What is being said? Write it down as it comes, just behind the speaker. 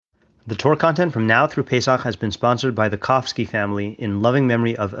The Torah content from now through Pesach has been sponsored by the Kofsky family in loving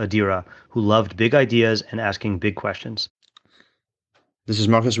memory of Adira, who loved big ideas and asking big questions. This is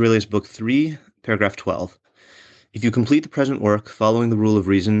Marcus Aurelius, Book 3, paragraph 12. If you complete the present work, following the rule of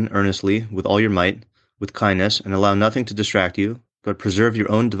reason earnestly, with all your might, with kindness, and allow nothing to distract you, but preserve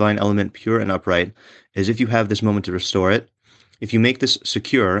your own divine element pure and upright, as if you have this moment to restore it, if you make this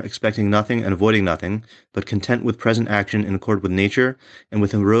secure, expecting nothing and avoiding nothing, but content with present action in accord with nature, and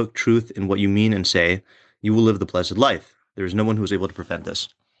with heroic truth in what you mean and say, you will live the blessed life. There is no one who is able to prevent this.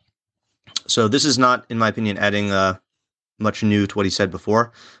 So this is not, in my opinion, adding much new to what he said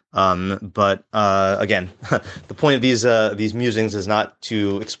before. But again, the point of these musings is not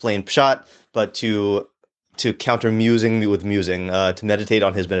to explain Pshat, but to counter musing with musing, to meditate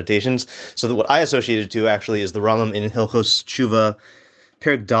on his meditations. So that what I associated to actually is the Rambam in Hilchos Tshuva,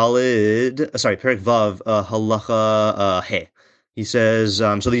 Perek Vav, Halacha He. He says,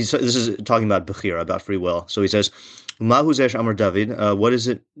 this is talking about Bechira, about free will. So he says, Mahu Zesh Amar David, what is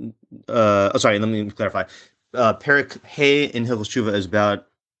it? Let me clarify. Perek He in Hilchos Tshuva is about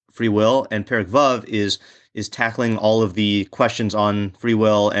free will, and Perek Vav is tackling all of the questions on free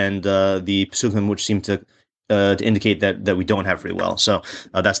will and the psukim which seem to indicate that we don't have free will. So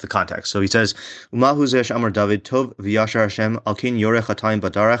that's the context. So he says, "Umahu zesh Amar David Tov v'yashar Hashem alkin yorech hatayim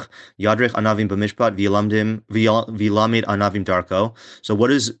badarach yadrech anavim b'mishpat v'lamid anavim darko." So what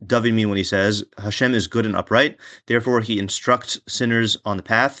does David mean when he says Hashem is good and upright? Therefore, he instructs sinners on the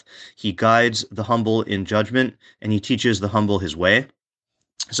path. He guides the humble in judgment, and he teaches the humble his way.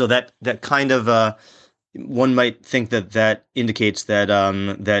 So that kind of one might think that indicates that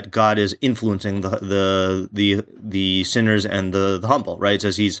that God is influencing the sinners and the humble, right? It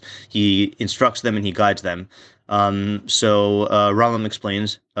says he instructs them and he guides them. So Rambam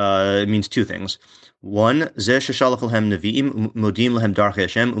explains it means two things. One, so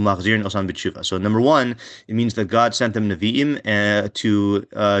number one, it means that God sent them Nevi'im to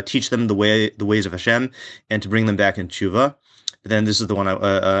teach them the ways of Hashem and to bring them back in tshuva. But then this is the one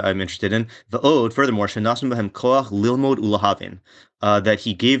I'm interested in. Furthermore, that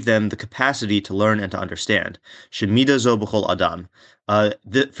he gave them the capacity to learn and to understand. Shemida zo b'chol adam.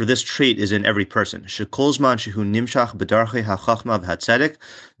 For this trait is in every person.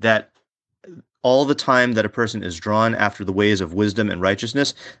 That all the time that a person is drawn after the ways of wisdom and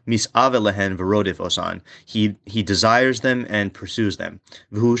righteousness, mis'ave lehen v'rodif osan. He desires them and pursues them.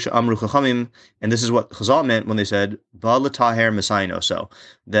 V'hu she'amru chachamim, and this is what Chazal meant when they said, ba l'taher mesayin so,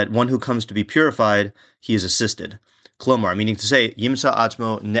 that one who comes to be purified, he is assisted. Klomar, meaning to say, yimsa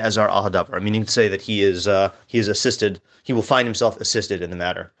atzmo ne'ezar al hadavar, meaning to say that he is assisted, he will find himself assisted in the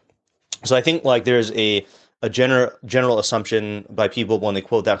matter. So I think there's a general assumption by people when they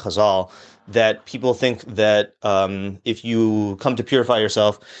quote that Chazal, that people think that if you come to purify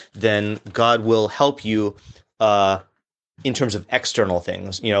yourself, then God will help you in terms of external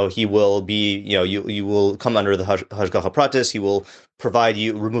things. He will be, you will come under the Hashgacha Pratis. He will provide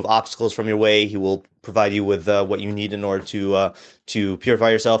you, remove obstacles from your way. He will provide you with what you need in order to purify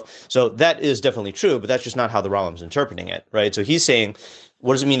yourself. So that is definitely true, but that's just not how the Rambam's interpreting it, right? So he's saying,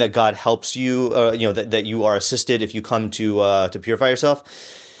 what does it mean that God helps you? That you are assisted if you come to purify yourself?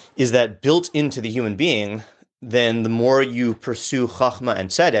 Is that built into the human being? Then the more you pursue chachma and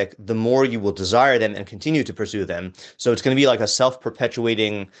tzedek, the more you will desire them and continue to pursue them. So it's going to be like a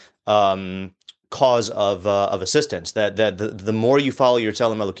self-perpetuating cause of assistance. That the more you follow your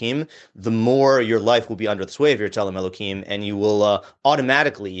Tzelem Elokim, the more your life will be under the sway of your Tzelem Elokim, and you will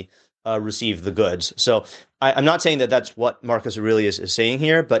automatically receive the goods. So I'm not saying that that's what Marcus Aurelius is saying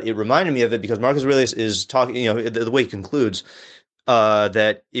here, but it reminded me of it because Marcus Aurelius is talking, the way he concludes,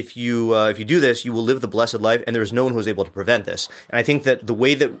 that if you do this, you will live the blessed life, and there is no one who is able to prevent this. And I think that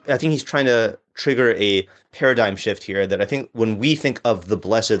I think he's trying to trigger a paradigm shift here, that I think when we think of the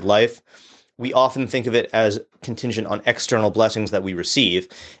blessed life, we often think of it as contingent on external blessings that we receive.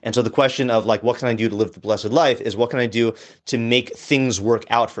 And so the question of what can I do to live the blessed life is, what can I do to make things work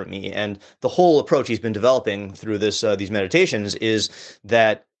out for me? And the whole approach he's been developing through these meditations is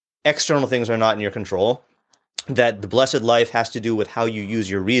that external things are not in your control, that the blessed life has to do with how you use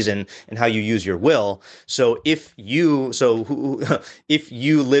your reason and how you use your will. So if you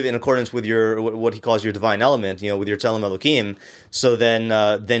live in accordance with what he calls your divine element, with your Tzelem Elokim, so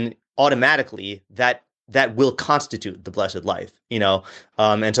then automatically that will constitute the blessed life,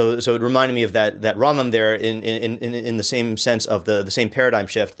 and so it reminded me of that Rambam there in the same sense of the same paradigm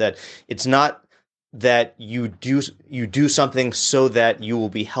shift, that it's not that you do something so that you will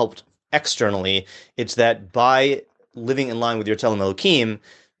be helped externally. It's that by living in line with your Tzelem Elokim,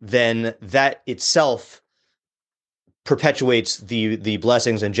 then that itself perpetuates the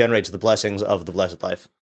blessings and generates the blessings of the blessed life.